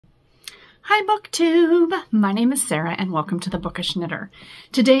Hi BookTube! My name is Sarah and welcome to the Bookish Knitter.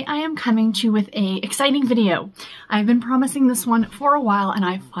 Today I am coming to you with an exciting video. I've been promising this one for a while and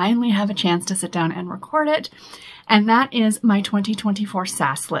I finally have a chance to sit down and record it. And that is my 2024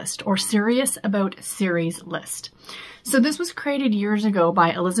 SAS List, or Serious About Series list. So this was created years ago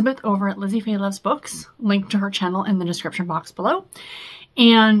by Elizabeth over at Lizzie Faye Loves Books, linked to her channel in the description box below.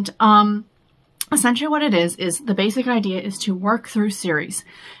 And essentially what it is the basic idea is to work through series.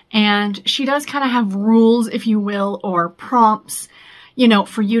 And she does kind of have rules, if you will, or prompts, you know,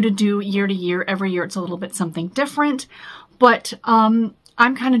 for you to do year to year. Every year it's a little bit something different. But I'm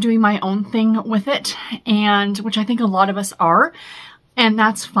kind of doing my own thing with it, and which I think a lot of us are. And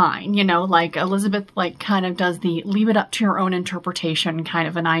that's fine, you know, like Elizabeth kind of does the leave it up to your own interpretation kind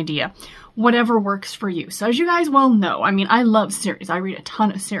of an idea. Whatever works for you. So as you guys well know, I mean, I love series. I read a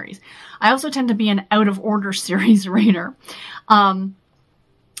ton of series. I also tend to be an out of order series reader.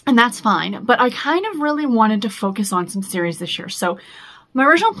 And that's fine. But I kind of really wanted to focus on some series this year. So my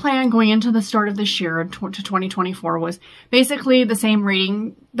original plan going into the start of this year to 2024 was basically the same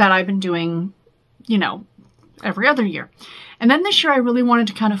reading that I've been doing, you know, every other year. And then this year I really wanted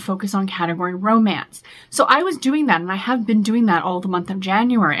to kind of focus on category romance. So I was doing that, and I have been doing that all the month of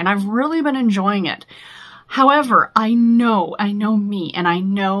January, and I've really been enjoying it. However, I know me, and I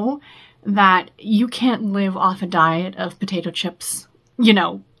know that you can't live off a diet of potato chips, you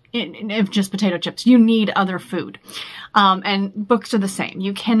know, if just potato chips. You need other food. And books are the same.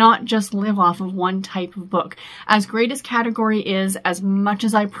 You cannot just live off of one type of book. As great as category is, as much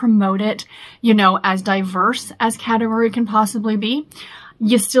as I promote it, you know, as diverse as category can possibly be,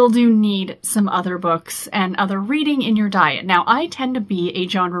 you still do need some other books and other reading in your diet. Now, I tend to be a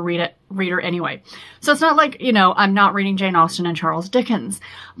genre reader anyway. So it's not like, you know, I'm not reading Jane Austen and Charles Dickens,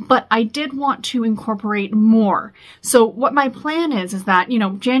 but I did want to incorporate more. So what my plan is that, you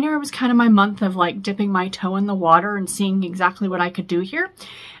know, January was kind of my month of like dipping my toe in the water and seeing exactly what I could do here.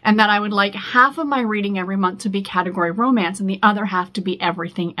 And that I would like half of my reading every month to be category romance and the other half to be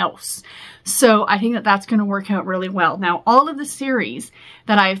everything else. So I think that that's going to work out really well. Now, all of the series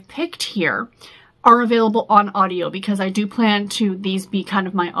that I've picked here are available on audio because I do plan to these be kind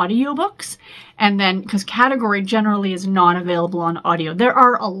of my audiobooks. And then, because category generally is not available on audio. There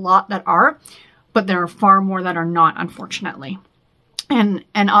are a lot that are, but there are far more that are not, unfortunately. And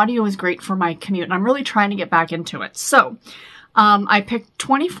audio is great for my commute, and I'm really trying to get back into it. So I picked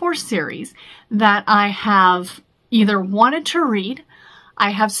 24 series that I have either wanted to read, I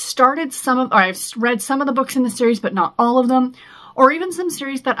have started some of, or I've read some of the books in the series, but not all of them, or even some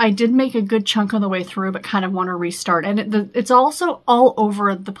series that I did make a good chunk of the way through, but kind of want to restart. And it's also all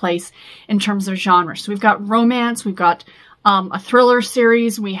over the place in terms of genre. So we've got romance, we've got a thriller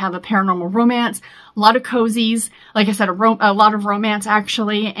series, we have a paranormal romance, a lot of cozies, like I said, a lot of romance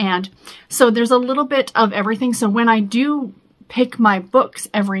actually. And so there's a little bit of everything. So when I do pick my books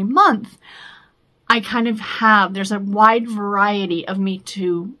every month, I kind of have, there's a wide variety of me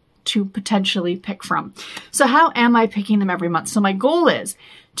to potentially pick from. So how am I picking them every month? So my goal is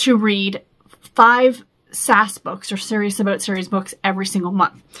to read 5 SAS books or Serious About Series books every single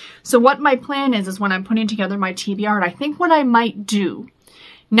month. So what my plan is when I'm putting together my TBR, and I think what I might do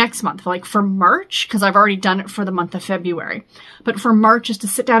next month, like for March, because I've already done it for the month of February, but for March is to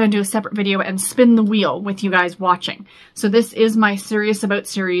sit down and do a separate video and spin the wheel with you guys watching. So this is my Serious About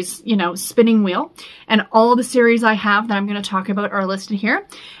Series, you know, spinning wheel, and all the series I have that I'm going to talk about are listed here,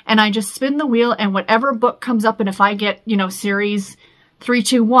 and I just spin the wheel, and whatever book comes up, and if I get, you know, series 3,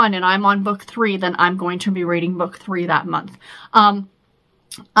 2, 1, and I'm on book 3, then I'm going to be reading book 3 that month.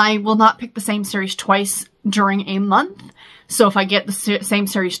 I will not pick the same series twice during a month. So if I get the same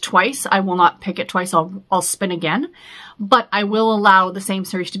series twice, I will not pick it twice. I'll spin again. But I will allow the same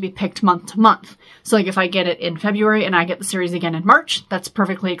series to be picked month to month. So like if I get it in February and I get the series again in March, that's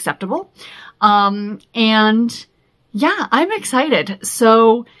perfectly acceptable. And yeah, I'm excited.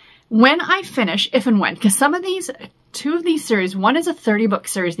 So when I finish, if and when, because some of these, 2 of these series, one is a 30-book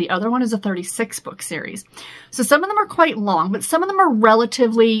series, the other one is a 36-book series. So some of them are quite long, but some of them are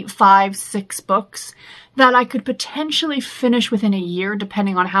relatively 5, 6 books that I could potentially finish within a year,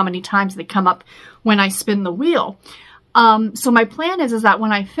 depending on how many times they come up when I spin the wheel. So my plan is that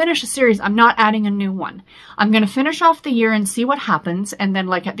when I finish a series, I'm not adding a new one. I'm going to finish off the year and see what happens. And then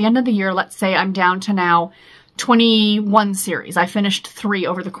like at the end of the year, let's say I'm down to now 21 series. I finished 3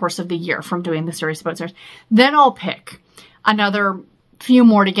 over the course of the year from doing the Serious About Series. Then I'll pick another few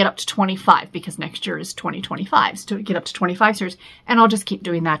more to get up to 25, because next year is 2025, so to get up to 25 series. And I'll just keep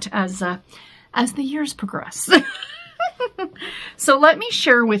doing that as the years progress. So let me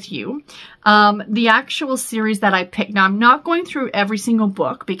share with you the actual series that I picked. Now, I'm not going through every single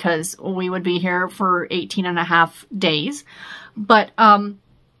book because we would be here for 18 and a half days, but I'm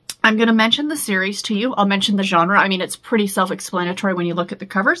going to mention the series to you. I'll mention the genre. I mean, it's pretty self-explanatory when you look at the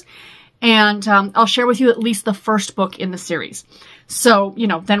covers. And I'll share with you at least the first book in the series. So, you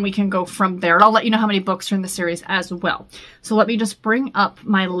know, then we can go from there. And I'll let you know how many books are in the series as well. So let me just bring up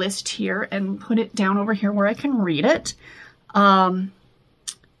my list here and put it down over here where I can read it.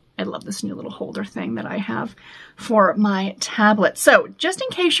 I love this new little holder thing that I have for my tablet. So just in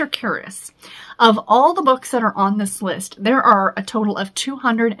case you're curious, of all the books that are on this list, there are a total of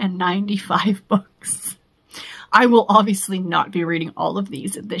 295 books. I will obviously not be reading all of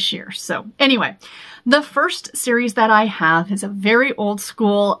these this year. So anyway, the first series that I have is a very old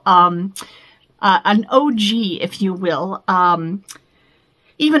school, an OG, if you will,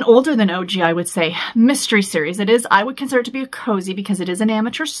 even older than OG, I would say, mystery series. It is, I would consider it to be a cozy because it is an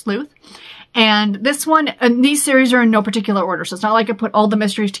amateur sleuth. And this one, and these series are in no particular order. So it's not like I put all the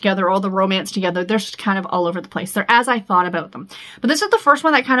mysteries together, all the romance together. They're just kind of all over the place. They're as I thought about them. But this is the first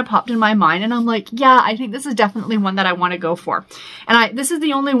one that kind of popped in my mind. And I'm like, yeah, I think this is definitely one that I want to go for. And this is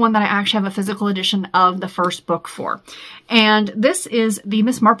the only one that I actually have a physical edition of the first book for. And this is the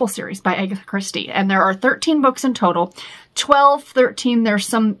Miss Marple series by Agatha Christie. And there are 13 books in total. 12, 13, there's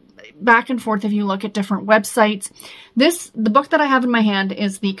some back and forth if you look at different websites. The book that I have in my hand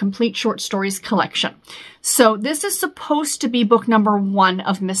is the Complete Short Stories collection. So this is supposed to be book number 1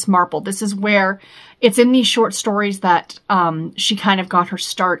 of Miss Marple. This is where it's in these short stories that she kind of got her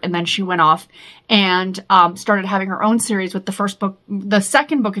start, and then she went off and started having her own series with the first book, the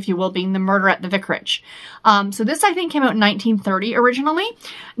second book, if you will, being The Murder at the Vicarage. So this, I think, came out in 1930 originally.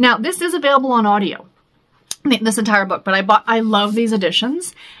 Now, this is available on audio, this entire book, but I love these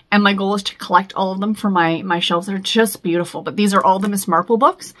editions, and my goal is to collect all of them for my shelves. They're just beautiful, but these are all the Miss Marple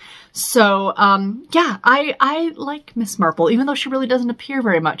books. So, yeah, I like Miss Marple, even though she really doesn't appear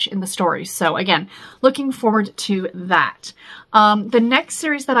very much in the stories. So again, looking forward to that. The next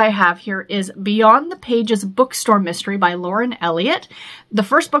series that I have here is Beyond the Pages Bookstore Mystery by Lauren Elliott. The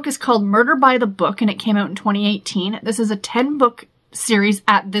first book is called Murder by the Book, and it came out in 2018. This is a 10-book series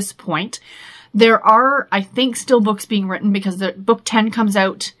at this point. There are, I think, still books being written because the book 10 comes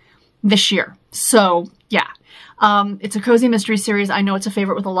out this year. So, yeah. It's a cozy mystery series. I know it's a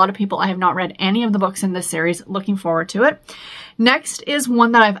favorite with a lot of people. I have not read any of the books in this series. Looking forward to it. Next is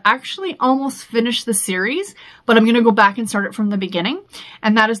one that I've actually almost finished the series, but I'm going to go back and start it from the beginning.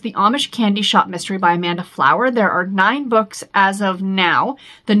 And that is the Amish Candy Shop Mystery by Amanda Flower. There are 9 books as of now.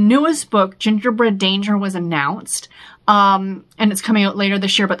 The newest book, Gingerbread Danger, was announced. And it's coming out later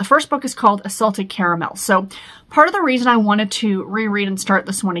this year, but the first book is called Assaulted Caramel. So part of the reason I wanted to reread and start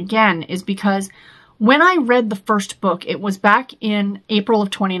this one again is because when I read the first book, it was back in April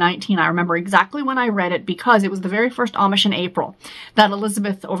of 2019. I remember exactly when I read it because it was the very first Amish in April that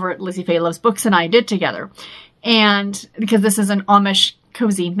Elizabeth over at Lizzie Faye Loves Books and I did together. And because this is an Amish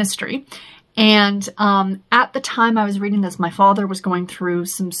cozy mystery. And at the time I was reading this, my father was going through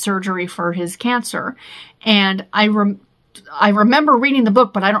some surgery for his cancer. And I remember reading the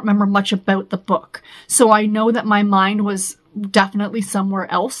book, but I don't remember much about the book. So I know that my mind was definitely somewhere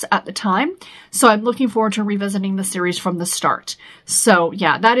else at the time. So I'm looking forward to revisiting the series from the start. So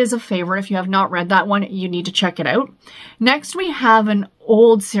yeah, that is a favorite. If you have not read that one, you need to check it out. Next, we have an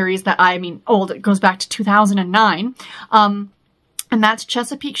old series that, old, it goes back to 2009. And that's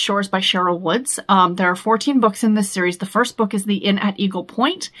Chesapeake Shores by Cheryl Woods. There are 14 books in this series. The first book is The Inn at Eagle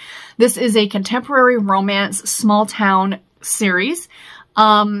Point. This is a contemporary romance, small town series.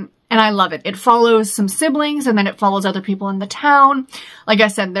 And I love it. It follows some siblings and then it follows other people in the town. Like I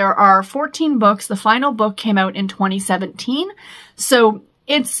said, there are 14 books. The final book came out in 2017. So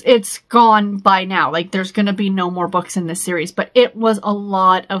it's gone by now. Like there's going to be no more books in this series, but it was a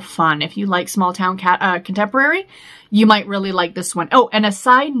lot of fun. If you like small town contemporary, you might really like this one. Oh, and a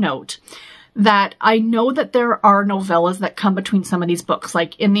side note that I know that there are novellas that come between some of these books.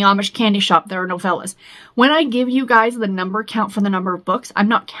 Like in the Amish Candy Shop, there are novellas. When I give you guys the number count for the number of books, I'm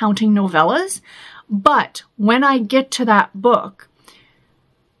not counting novellas, but when I get to that book,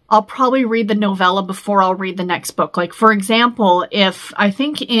 I'll probably read the novella before I'll read the next book. Like, for example, if I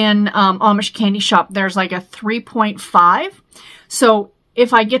think in Amish Candy Shop, there's like a 3.5. So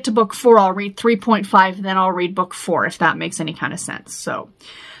if I get to book 4, I'll read 3.5, then I'll read book 4, if that makes any kind of sense. So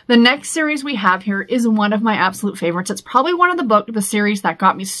the next series we have here is one of my absolute favorites. It's probably one of the series that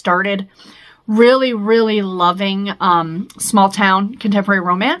got me started really, really loving small town contemporary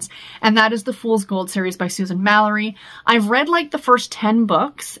romance, and that is the Fool's Gold series by Susan Mallory. I've read like the first 10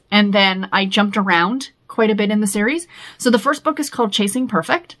 books, and then I jumped around quite a bit in the series. So the first book is called Chasing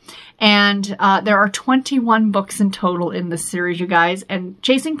Perfect, and there are 21 books in total in this series, you guys, and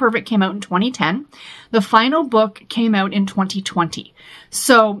Chasing Perfect came out in 2010. The final book came out in 2020.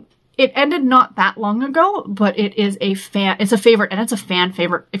 So it ended not that long ago, but it is it's a favorite, and it's a fan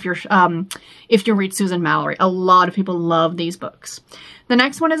favorite if you read Susan Mallory. A lot of people love these books. The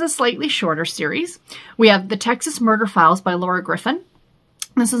next one is a slightly shorter series. We have The Texas Murder Files by Laura Griffin.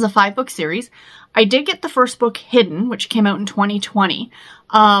 This is a 5-book series. I did get the first book, Hidden, which came out in 2020,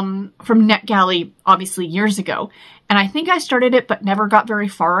 from NetGalley, obviously years ago. And I think I started it, but never got very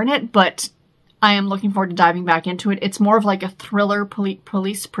far in it, but I am looking forward to diving back into it. It's more of like a thriller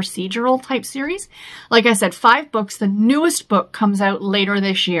police procedural type series. Like I said, 5 books. The newest book comes out later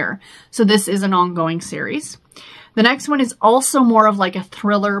this year. So this is an ongoing series. The next one is also more of like a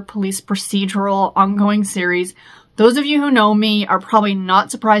thriller police procedural ongoing series. Those of you who know me are probably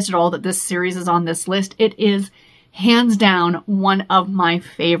not surprised at all that this series is on this list. It is hands down one of my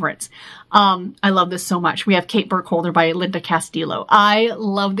favorites. I love this so much. We have Kate Burkholder by Linda Castillo. I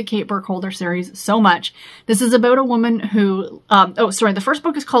love the Kate Burkholder series so much. This is about a woman who, the first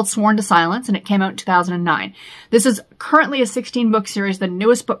book is called Sworn to Silence, and it came out in 2009. This is currently a 16-book series. The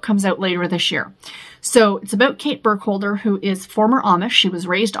newest book comes out later this year. So it's about Kate Burkholder, who is former Amish. She was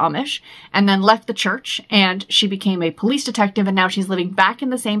raised Amish and then left the church, and she became a police detective, and now she's living back in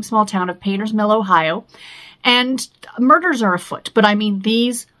the same small town of Painters Mill, Ohio. And murders are afoot, but I mean,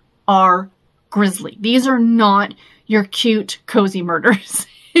 these are grisly. These are not your cute, cozy murders,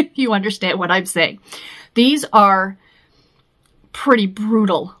 if you understand what I'm saying. These are pretty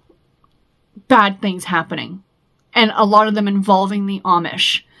brutal, bad things happening, and a lot of them involving the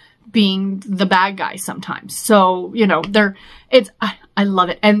Amish being the bad guy sometimes. So, you know, I love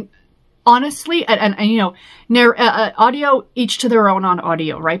it. And honestly, and you know, audio, each to their own on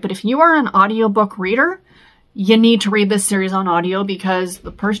audio, right? But if you are an audiobook reader, you need to read this series on audio because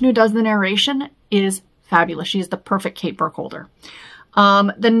the person who does the narration is fabulous. She is the perfect Kate Burkholder.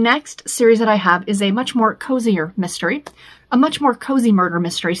 The next series that I have is a much more cozier mystery, a much more cozy murder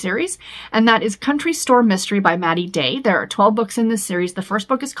mystery series, and that is Country Store Mystery by Maddie Day. There are 12 books in this series. The first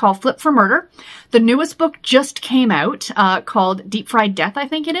book is called Flip for Murder. The newest book just came out called Deep Fried Death, I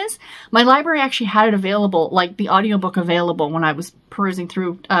think it is. My library actually had it available, like the audiobook available when I was perusing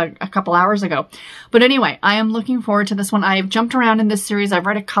through a couple hours ago. But anyway, I am looking forward to this one. I have jumped around in this series. I've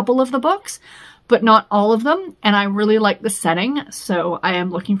read a couple of the books, but not all of them, and I really like the setting, so I am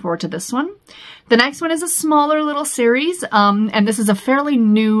looking forward to this one. The next one is a smaller little series, and this is a fairly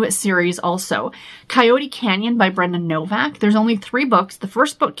new series also. Coyote Canyon by Brendan Novak. There's only 3 books. The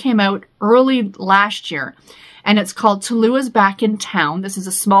first book came out early last year, and it's called Tulua's Back in Town. This is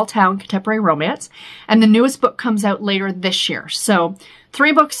a small town contemporary romance, and the newest book comes out later this year. So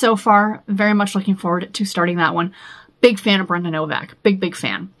 3 books so far. Very much looking forward to starting that one. Big fan of Brendan Novak. Big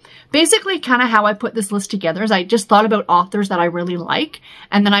fan. Basically, kind of how I put this list together is I just thought about authors that I really like,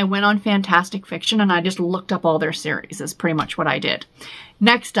 and then I went on Fantastic Fiction and I just looked up all their series is pretty much what I did.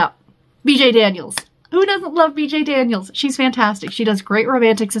 Next up, B.J. Daniels. Who doesn't love B.J. Daniels? She's fantastic. She does great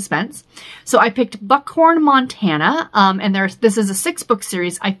romantic suspense. So I picked Buckhorn, Montana, and this is a 6-book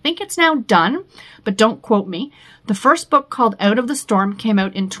series. I think it's now done, but don't quote me. The first book, called Out of the Storm, came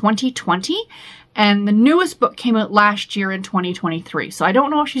out in 2020, and the newest book came out last year in 2023. So I don't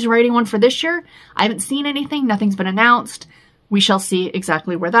know if she's writing one for this year. I haven't seen anything. Nothing's been announced. We shall see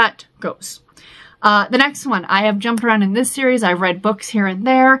exactly where that goes. The next one, I have jumped around in this series. I've read books here and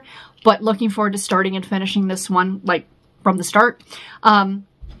there, but looking forward to starting and finishing this one, like, from the start.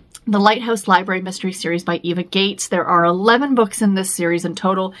 The Lighthouse Library Mystery Series by Eva Gates. There are 11 books in this series in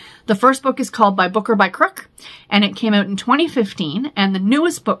total. The first book is called By Book or By Crook, and it came out in 2015, and the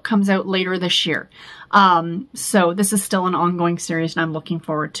newest book comes out later this year. So this is still an ongoing series, and I'm looking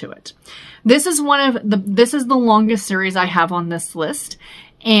forward to it. This is the longest series I have on this list,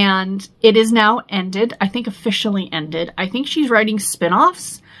 and it is now ended. I think officially ended. I think she's writing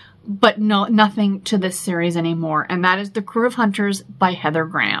spin-offs, but nothing to this series anymore, and that is The Crew of Hunters by Heather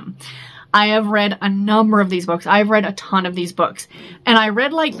Graham. I have read a number of these books. I've read a ton of these books, and I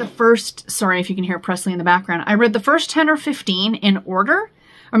read like the first, sorry if you can hear Presley in the background, I read the first 10 or 15 in order,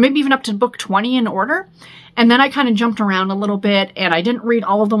 or maybe even up to book 20 in order, and then I kind of jumped around a little bit, and I didn't read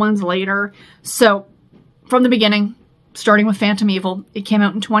all of the ones later. So from the beginning, starting with Phantom Evil. It came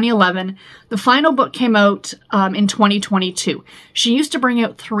out in 2011. The final book came out in 2022. She used to bring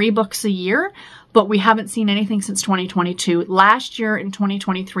out 3 books a year, but we haven't seen anything since 2022. Last year in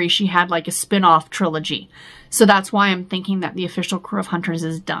 2023, she had like a spin-off trilogy. So that's why I'm thinking that the official Crew of Hunters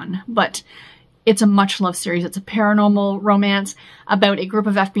is done. But it's a much-loved series. It's a paranormal romance about a group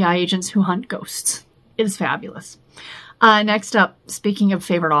of FBI agents who hunt ghosts. It is fabulous. Next up, speaking of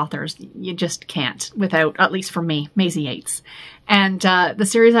favorite authors, you just can't without, at least for me, Maisie Yates. And the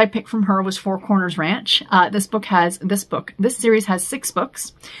series I picked from her was Four Corners Ranch. This series has 6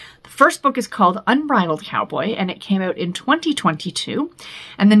 books. The first book is called Unbridled Cowboy, and it came out in 2022.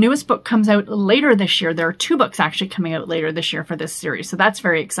 And the newest book comes out later this year. There are 2 books actually coming out later this year for this series, so that's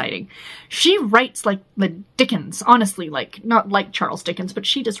very exciting. She writes like the Dickens, honestly, like, not like Charles Dickens, but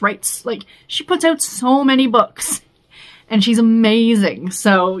she just writes, like, she puts out so many books. And she's amazing.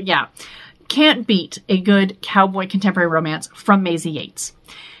 So yeah, can't beat a good cowboy contemporary romance from Maisie Yates.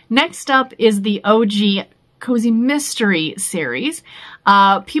 Next up is the OG Cozy Mystery series.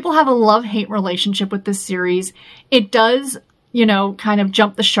 People have a love-hate relationship with this series. It does, you know, kind of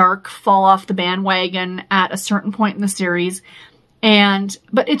jump the shark, fall off the bandwagon at a certain point in the series.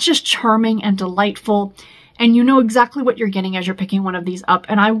 But it's just charming and delightful. And you know exactly what you're getting as you're picking one of these up.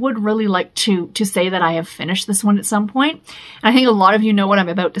 And I would really like to say that I have finished this one at some point. And I think a lot of you know what I'm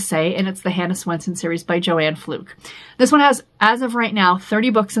about to say, and it's the Hannah Swenson series by Joanne Fluke. This one has, as of right now, 30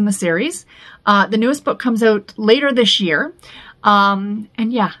 books in the series. The newest book comes out later this year. And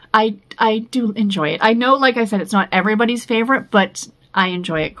yeah, I do enjoy it. I know, like I said, it's not everybody's favorite, but I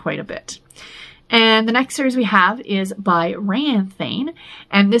enjoy it quite a bit. And the next series we have is by Rayanne Thane,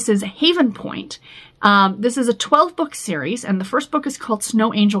 and this is Haven Point. This is a 12-book series, and the first book is called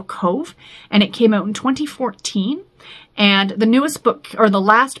Snow Angel Cove, and it came out in 2014. And the newest book, or the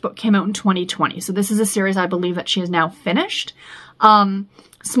last book, came out in 2020. So this is a series I believe that she has now finished.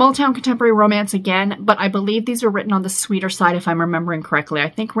 Small town contemporary romance again, but I believe these are written on the sweeter side if I'm remembering correctly. I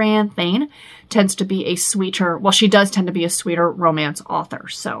think Rayanne Thane tends to be a sweeter, well, she does tend to be a sweeter romance author.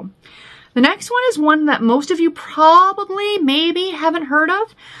 So the next one is one that most of you probably maybe haven't heard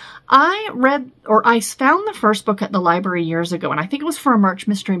of. I found the first book at the library years ago, and I think it was for a March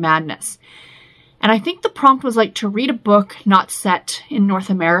Mystery Madness. And I think the prompt was like to read a book not set in North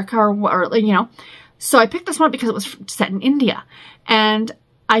America or you know. So I picked this one because it was set in India. And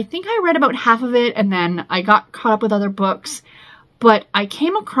I think I read about half of it, and then I got caught up with other books. But I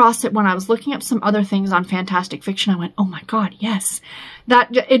came across it when I was looking up some other things on fantastic fiction. I went, oh my God, yes.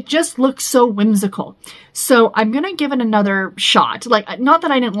 It just looks so whimsical. So I'm going to give it another shot. Like, not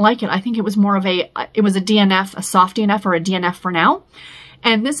that I didn't like it. I think it was more of it was a DNF, a soft DNF or a DNF for now.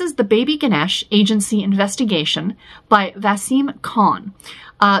 And this is The Baby Ganesh Agency Investigation by Vaseem Khan.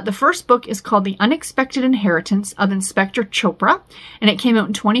 The first book is called The Unexpected Inheritance of Inspector Chopra, and it came out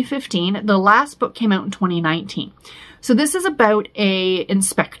in 2015. The last book came out in 2019. So this is about a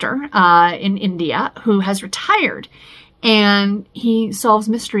inspector in India who has retired, and he solves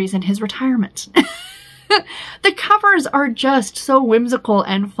mysteries in his retirement. The covers are just so whimsical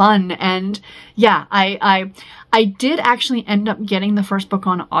and fun, and yeah, I did actually end up getting the first book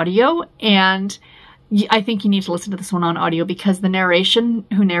on audio, and I think you need to listen to this one on audio because the narration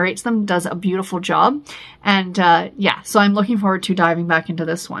who narrates them does a beautiful job. And yeah, so I'm looking forward to diving back into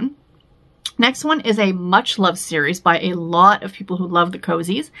this one. Next one is a much-loved series by a lot of people who love the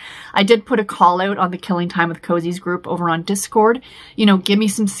cozies. I did put a call out on the Killing Time with Cozies group over on Discord. You know, give me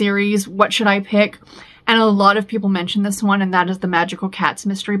some series. What should I pick? And a lot of people mentioned this one, and that is The Magical Cats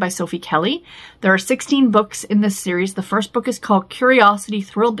Mystery by Sophie Kelly. There are 16 books in this series. The first book is called Curiosity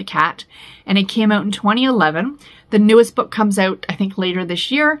Thrilled the Cat, and it came out in 2011. The newest book comes out, I think, later this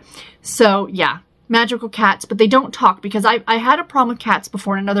year. So, yeah, magical cats, but they don't talk, because I had a problem with cats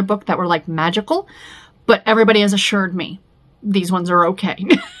before in another book that were, like, magical, but everybody has assured me these ones are okay.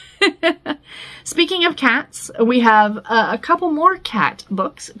 Speaking of cats, we have a couple more cat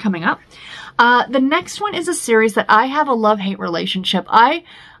books coming up. The next one is a series that I have a love-hate relationship. I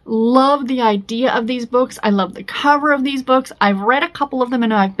love the idea of these books. I love the cover of these books. I've read a couple of them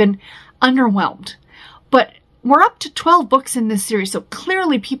and I've been underwhelmed. But we're up to 12 books in this series, so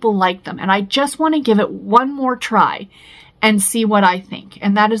clearly people like them. And I just want to give it one more try and see what I think.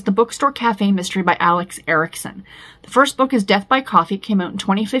 And that is The Bookstore Cafe Mystery by Alex Erickson. The first book is Death by Coffee. It came out in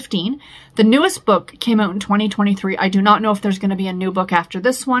 2015. The newest book came out in 2023. I do not know if there's going to be a new book after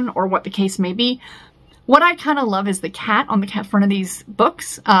this one or what the case may be. What I kind of love is the cat on the front of these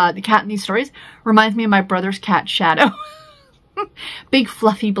books. The cat in these stories reminds me of my brother's cat, Shadow. Big,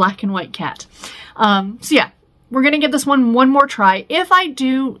 fluffy, black and white cat. So yeah. We're going to give this one more try. If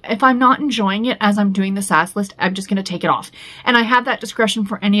I'm not enjoying it as I'm doing the SAS list, I'm just going to take it off. And I have that discretion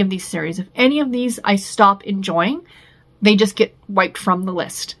for any of these series. If any of these I stop enjoying, they just get wiped from the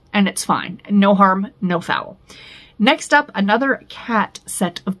list. And it's fine. No harm, no foul. Next up, another cat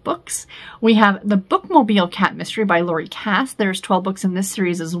set of books. We have The Bookmobile Cat Mystery by Lori Cass. There's 12 books in this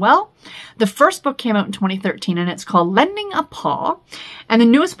series as well. The first book came out in 2013 and it's called Lending a Paw. And the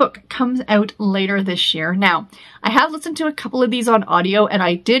newest book comes out later this year. Now, I have listened to a couple of these on audio and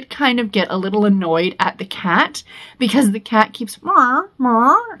I did kind of get a little annoyed at the cat because the cat keeps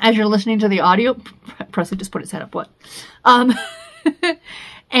as you're listening to the audio. Presley just put its head up, what?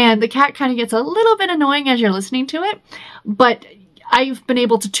 And the cat kind of gets a little bit annoying as you're listening to it, but I've been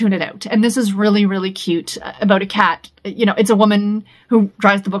able to tune it out. And this is really, really cute about a cat. You know, it's a woman who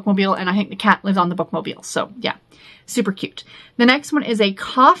drives the bookmobile, and I think the cat lives on the bookmobile. So yeah, super cute. The next one is a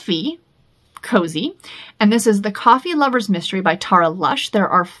coffee cozy, and this is The Coffee Lover's Mystery by Tara Lush. There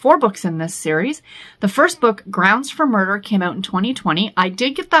are 4 books in this series. The first book, Grounds for Murder, came out in 2020. I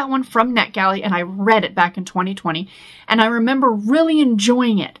did get that one from NetGalley and I read it back in 2020 and I remember really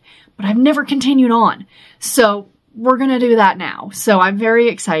enjoying it, but I've never continued on. So we're going to do that now. So I'm very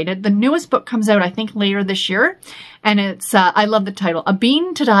excited. The newest book comes out, I think, later this year, and it's, I love the title, A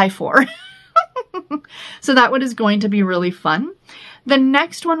Bean to Die For. So that one is going to be really fun. The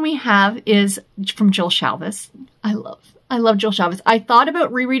next one we have is from Jill Shalvis. I love Jill Shalvis. I thought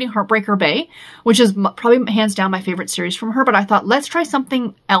about rereading Heartbreaker Bay, which is probably hands down my favorite series from her, but I thought, let's try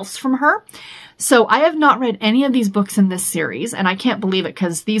something else from her. So I have not read any of these books in this series, and I can't believe it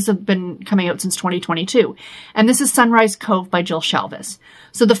because these have been coming out since 2022. And this is Sunrise Cove by Jill Shalvis.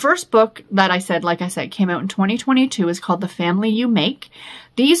 So the first book that I said, like I said, came out in 2022 is called The Family You Make.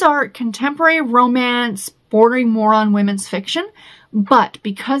 These are contemporary romance bordering more on women's fiction, but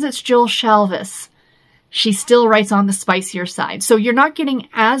because it's Jill Shalvis, she still writes on the spicier side. So you're not getting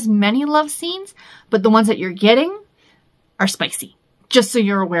as many love scenes, but the ones that you're getting are spicy. Just so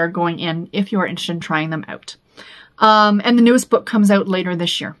you're aware going in if you are interested in trying them out. And the newest book comes out later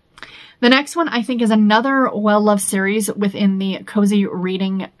this year. The next one I think is another well-loved series within the cozy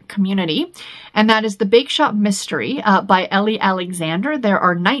reading community, and that is The Bake Shop Mystery by Ellie Alexander. There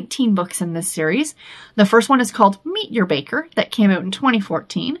are 19 books in this series. The first one is called Meet Your Baker, that came out in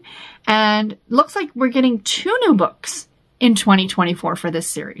 2014, and looks like we're getting 2 new books in 2024 for this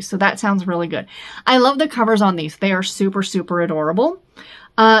series, so that sounds really good. I love the covers on these. They are super, super adorable.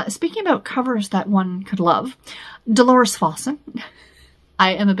 Speaking about covers that one could love, Dolores Fawson.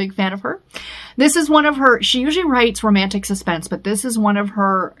 I am a big fan of her. This is one of her, she usually writes romantic suspense, but this is one of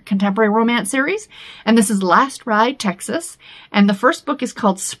her contemporary romance series. And this is Last Ride, Texas. And the first book is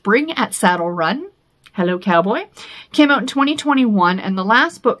called Spring at Saddle Run. Hello, Cowboy. Came out in 2021, and the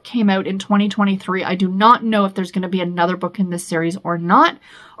last book came out in 2023. I do not know if there's going to be another book in this series or not,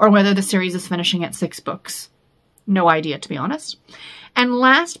 or whether the series is finishing at 6 books. No idea, to be honest. And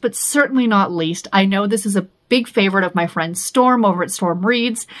last, but certainly not least, I know this is a big favorite of my friend Storm over at Storm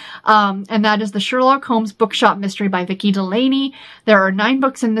Reads, and that is the Sherlock Holmes Bookshop Mystery by Vicki Delaney. There are 9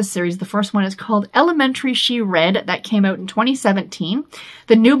 books in this series. The first one is called Elementary She Read. That came out in 2017.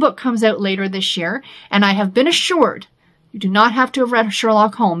 The new book comes out later this year, and I have been assured you do not have to have read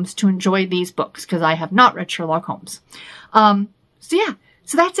Sherlock Holmes to enjoy these books, because I have not read Sherlock Holmes. So yeah,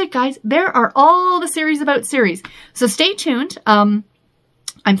 so that's it, guys. There are all the series about series. So stay tuned.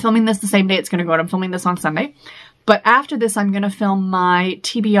 I'm filming this the same day it's going to go out. I'm filming this on Sunday. But after this, I'm going to film my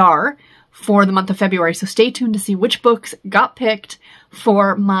TBR for the month of February. So stay tuned to see which books got picked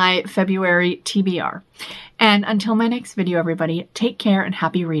for my February TBR. And until my next video, everybody, take care and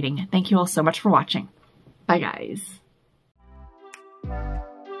happy reading. Thank you all so much for watching. Bye, guys.